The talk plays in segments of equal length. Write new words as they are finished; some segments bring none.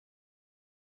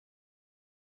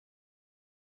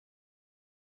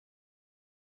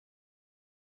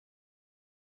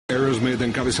Aerosmith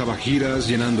encabezaba giras,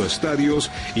 llenando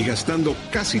estadios y gastando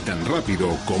casi tan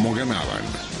rápido como ganaban.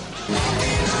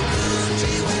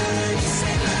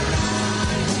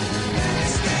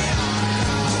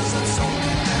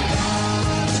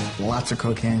 Lots of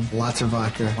cocaine, lots of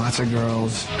vodka, lots of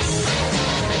girls,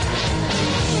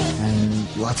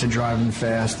 and lots of driving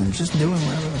fast and just doing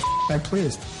whatever the I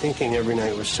pleased. Thinking every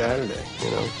night was Saturday,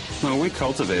 you know. Well, we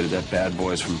cultivated that bad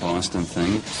boys from Boston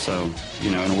thing, so,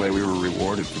 you know, in a way we were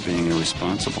rewarded for being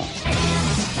irresponsible.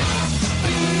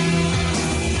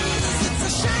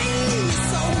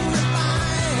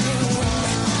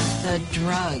 The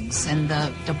drugs and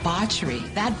the debauchery,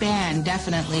 that band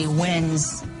definitely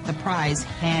wins the prize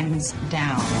hands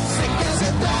down.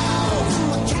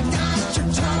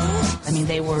 I mean,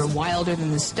 they were wilder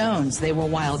than the Stones. They were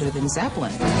wilder than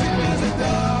Zeppelin.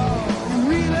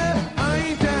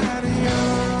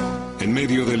 En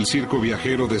medio del circo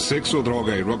viajero de sexo,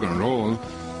 droga y rock and roll,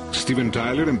 Steven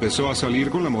Tyler empezó a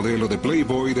salir con la modelo de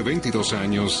Playboy de 22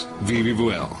 años, Vivi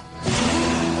Buell.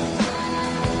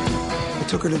 I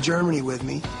took her to Germany with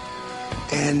me,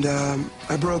 and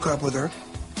I broke up with her.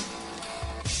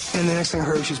 And the next thing I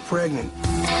heard, she's pregnant.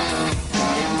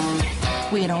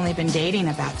 We had only been dating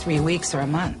about 3 weeks or a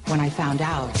month when I found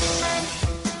out.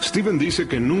 Steven dice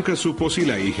que nunca supo si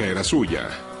la hija era suya.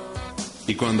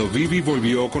 Y cuando Vivi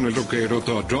volvió con el rockero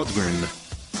Todd Rundgren,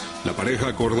 la pareja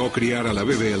acordó criar a la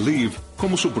bebé Liv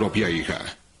como su propia hija.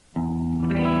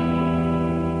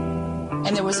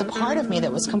 And there was a part of me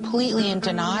that was completely in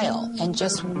denial and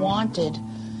just wanted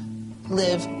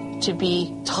Liv to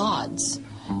be Todd's.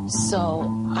 So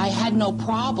I had no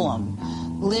problem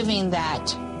living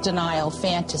that denial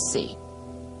fantasy.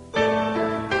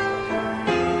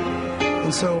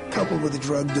 And so, coupled with the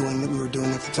drug doing that we were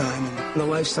doing at the time and the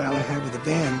lifestyle I had with the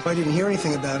band, I didn't hear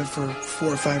anything about it for 4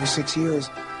 or 5 or 6 years.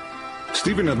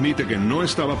 Steven admite que no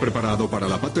estaba preparado para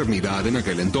la paternidad en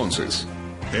aquel entonces.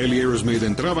 Él y Aerosmith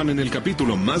entraban en el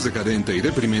capítulo más decadente y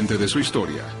deprimente de su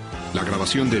historia, la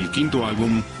grabación del 5º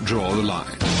álbum, Draw the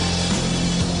Line.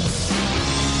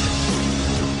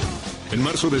 En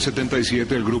marzo de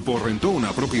 77, el grupo rentó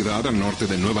una propiedad al norte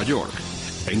de Nueva York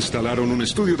e instalaron un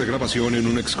estudio de grabación en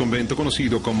un ex-convento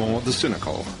conocido como The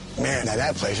Cynical. Man, now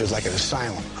that place was like an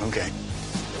asylum, okay?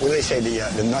 What do they say,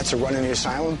 the nuts are running the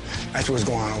asylum? That's what's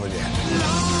going on over there.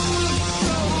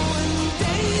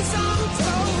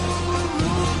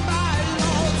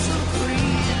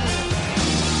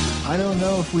 I don't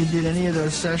know if we did any of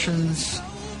those sessions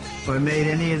or made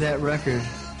any of that record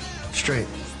straight.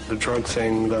 The drug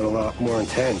thing got a lot more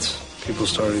intense. People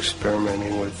started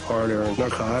experimenting with harder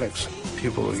narcotics.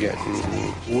 People were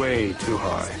getting way too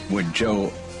high. When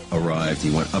Joe arrived, he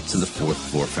went up to the 4th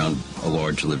floor, found a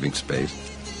large living space,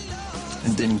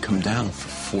 and didn't come down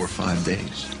for 4 or 5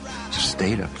 days. Just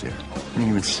stayed up there. Didn't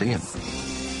even see him.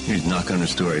 He'd knock on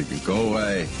his door, he'd be, go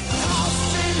away.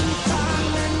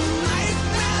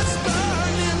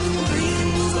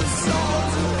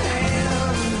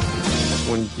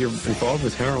 When you're involved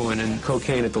with heroin and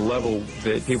cocaine at the level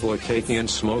that people are taking and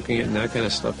smoking it and that kind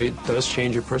of stuff, it does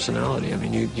change your personality. I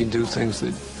mean, you do things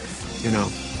that, you know,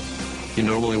 you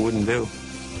normally wouldn't do.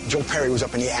 Joe Perry was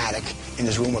up in the attic in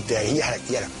his room up there. He had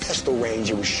a pistol range.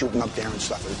 He was shooting up there and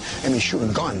stuff. I mean,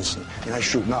 shooting guns. You know,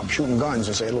 shooting guns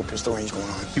and say a little pistol range going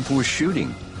on. People were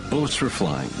shooting. Bullets were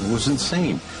flying. It was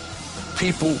insane.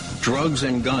 People, drugs,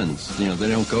 and guns, you know, they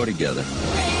don't go together.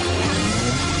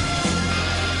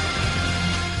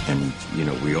 And, you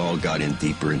know, we all got in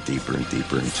deeper and deeper and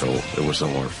deeper until it was no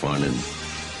more fun and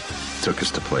took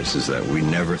us to places that we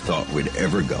never thought we'd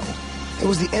ever go. It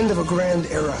was the end of a grand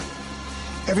era.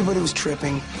 Everybody was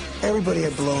tripping. Everybody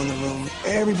had blow in the room.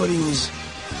 Everybody was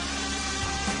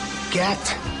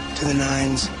gacked to the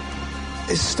nines.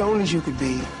 As stoned as you could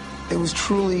be. It was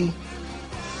truly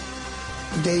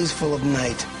days full of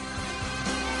night.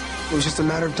 It was just a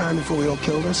matter of time before we all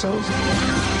killed ourselves.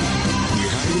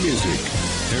 Behind the music,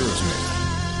 Aerosmith.